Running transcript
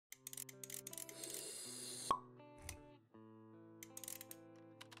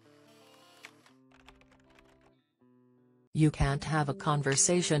You can't have a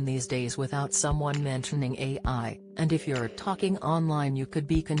conversation these days without someone mentioning AI, and if you're talking online you could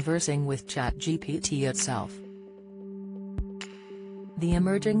be conversing with ChatGPT itself. The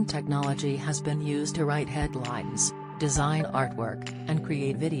emerging technology has been used to write headlines, design artwork, and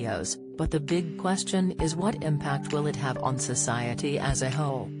create videos, but the big question is what impact will it have on society as a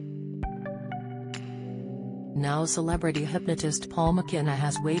whole? Now celebrity hypnotist Paul McKenna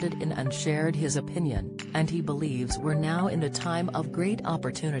has weighed in and shared his opinion, and he believes we're now in a time of great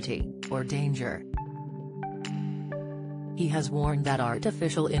opportunity, or danger. He has warned that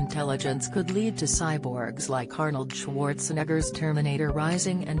artificial intelligence could lead to cyborgs like Arnold Schwarzenegger's Terminator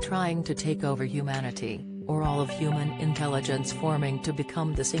rising and trying to take over humanity, or all of human intelligence forming to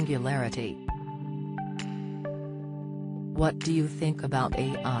become the singularity. What do you think about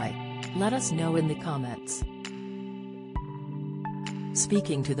AI? Let us know in the comments.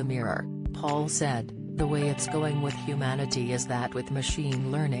 Speaking to the Mirror, Paul said, "The way it's going with humanity is that with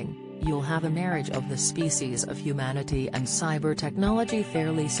machine learning, you'll have a marriage of the species of humanity and cyber technology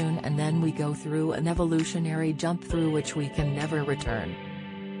fairly soon, and then we go through an evolutionary jump through which we can never return.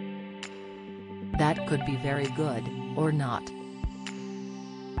 That could be very good, or not.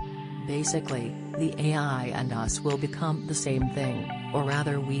 Basically, the AI and us will become the same thing, or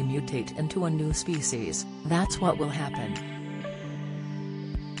rather we mutate into a new species, that's what will happen.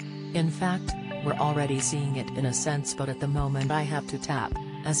 In fact, we're already seeing it in a sense, but at the moment I have to tap,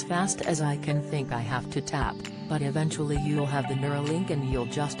 as fast as I can think I have to tap, but eventually you'll have the Neuralink and you'll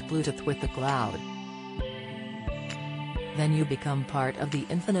just Bluetooth with the cloud. Then you become part of the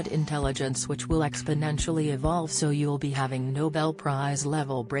infinite intelligence which will exponentially evolve, so you'll be having Nobel Prize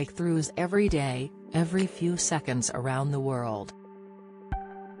level breakthroughs every day, every few seconds around the world.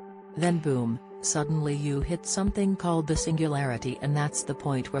 Then boom, suddenly you hit something called the singularity, and that's the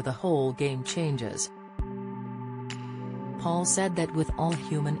point where the whole game changes." Paul said that with all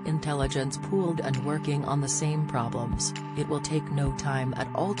human intelligence pooled and working on the same problems, it will take no time at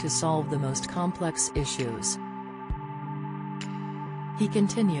all to solve the most complex issues. He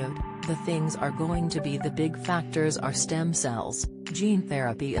continued, "The things are going to be the big factors are stem cells, gene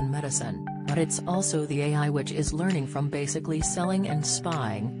therapy and medicine, but it's also the AI which is learning from basically selling and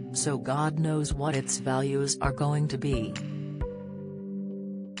spying, so God knows what its values are going to be.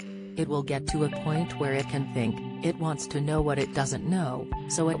 It will get to a point where it can think, it wants to know what it doesn't know,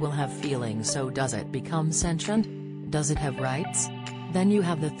 so it will have feelings. So does it become sentient? Does it have rights? Then you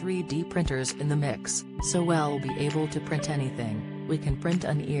have the 3D printers in the mix, so we'll be able to print anything. We can print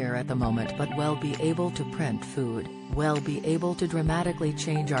an ear at the moment, but we'll be able to print food, we'll be able to dramatically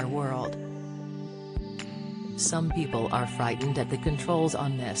change our world." Some people are frightened at the controls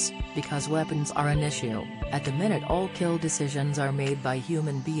on this, because weapons are an issue. At the minute all kill decisions are made by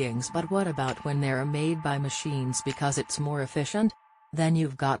human beings, but what about when they're made by machines because it's more efficient? Then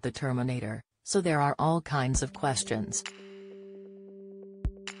you've got the Terminator, so there are all kinds of questions.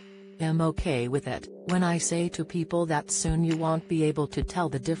 I'm okay with it, when I say to people that soon you won't be able to tell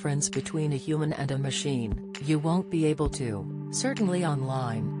the difference between a human and a machine, you won't be able to, certainly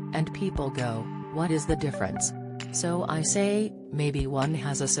online, and people go, "What is the difference?" So I say, maybe one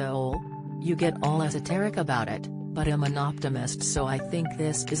has a soul? You get all esoteric about it, but I'm an optimist, so I think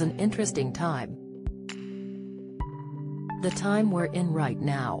this is an interesting time. The time we're in right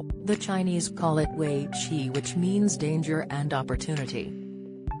now, the Chinese call it Wei Qi, which means danger and opportunity.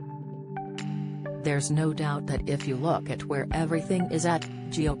 There's no doubt that if you look at where everything is at,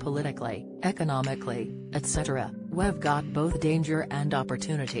 geopolitically, economically, etc., we've got both danger and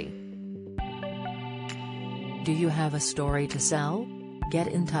opportunity. Do you have a story to sell? Get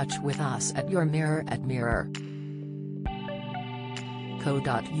in touch with us at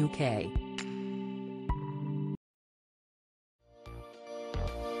yourmirror@mirror.co.uk.